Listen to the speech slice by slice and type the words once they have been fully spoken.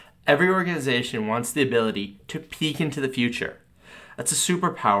Every organization wants the ability to peek into the future. That's a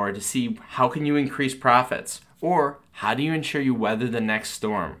superpower to see how can you increase profits, or how do you ensure you weather the next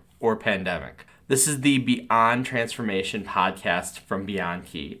storm or pandemic. This is the Beyond Transformation podcast from Beyond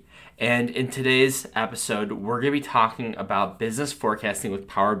Key. And in today's episode, we're going to be talking about business forecasting with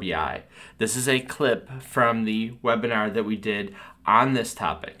Power BI. This is a clip from the webinar that we did on this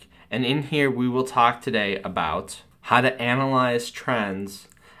topic. And in here, we will talk today about how to analyze trends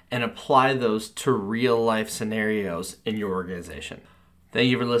and apply those to real life scenarios in your organization. Thank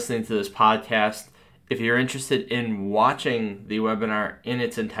you for listening to this podcast. If you're interested in watching the webinar in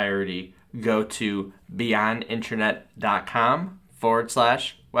its entirety, go to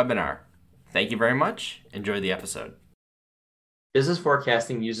beyondinternet.com/webinar. Thank you very much. Enjoy the episode. Business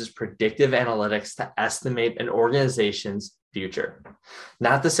forecasting uses predictive analytics to estimate an organization's future.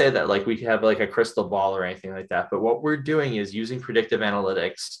 Not to say that we have a crystal ball or anything like that, but what we're doing is using predictive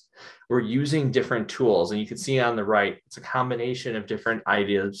analytics. We're using different tools, and you can see on the right, it's a combination of different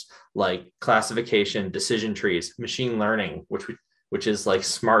ideas like classification, decision trees, machine learning, which is like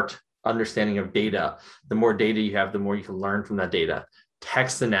smart understanding of data. The more data you have, the more you can learn from that data,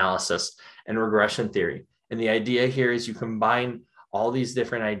 text analysis, and regression theory. And the idea here is you combine all these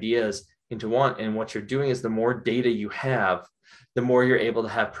different ideas into one. And what you're doing is the more data you have, the more you're able to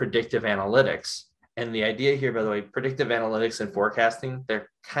have predictive analytics. And the idea here, by the way, predictive analytics and forecasting, they're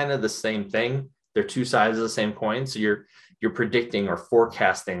kind of the same thing. They're two sides of the same coin. So you're predicting or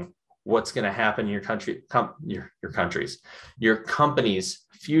forecasting what's going to happen in your your company's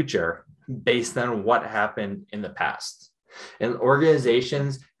future based on what happened in the past. And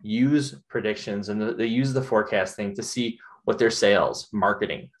organizations use predictions and they use the forecasting to see what their sales,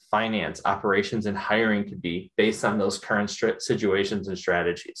 marketing, finance, operations, and hiring could be based on those current situations and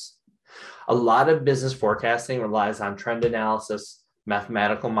strategies. A lot of business forecasting relies on trend analysis,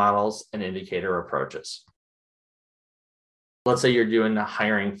 mathematical models, and indicator approaches. Let's say you're doing the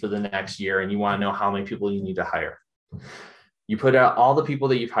hiring for the next year and you want to know how many people you need to hire. You put out all the people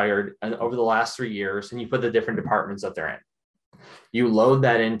that you've hired over the last 3 years, and you put the different departments that they're in. You load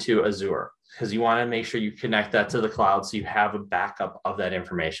that into Azure because you want to make sure you connect that to the cloud so you have a backup of that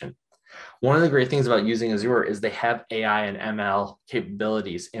information. One of the great things about using Azure is they have AI and ML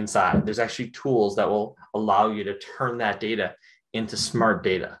capabilities inside. There's actually tools that will allow you to turn that data into smart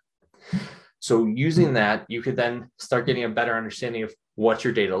data. So using that, you could then start getting a better understanding of what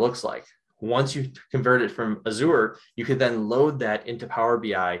your data looks like. Once you convert it from Azure, you could then load that into Power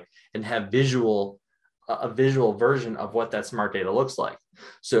BI and have a visual version of what that smart data looks like.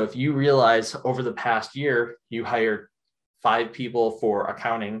 So if you realize over the past year, you hired 5 people for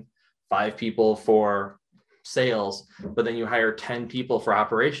accounting, 5 people for sales, but then you hire 10 people for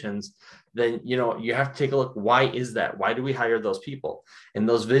operations, then you have to take a look. Why is that? Why do we hire those people? And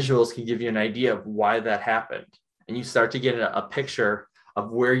those visuals can give you an idea of why that happened. And you start to get a picture of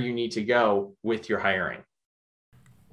where you need to go with your hiring.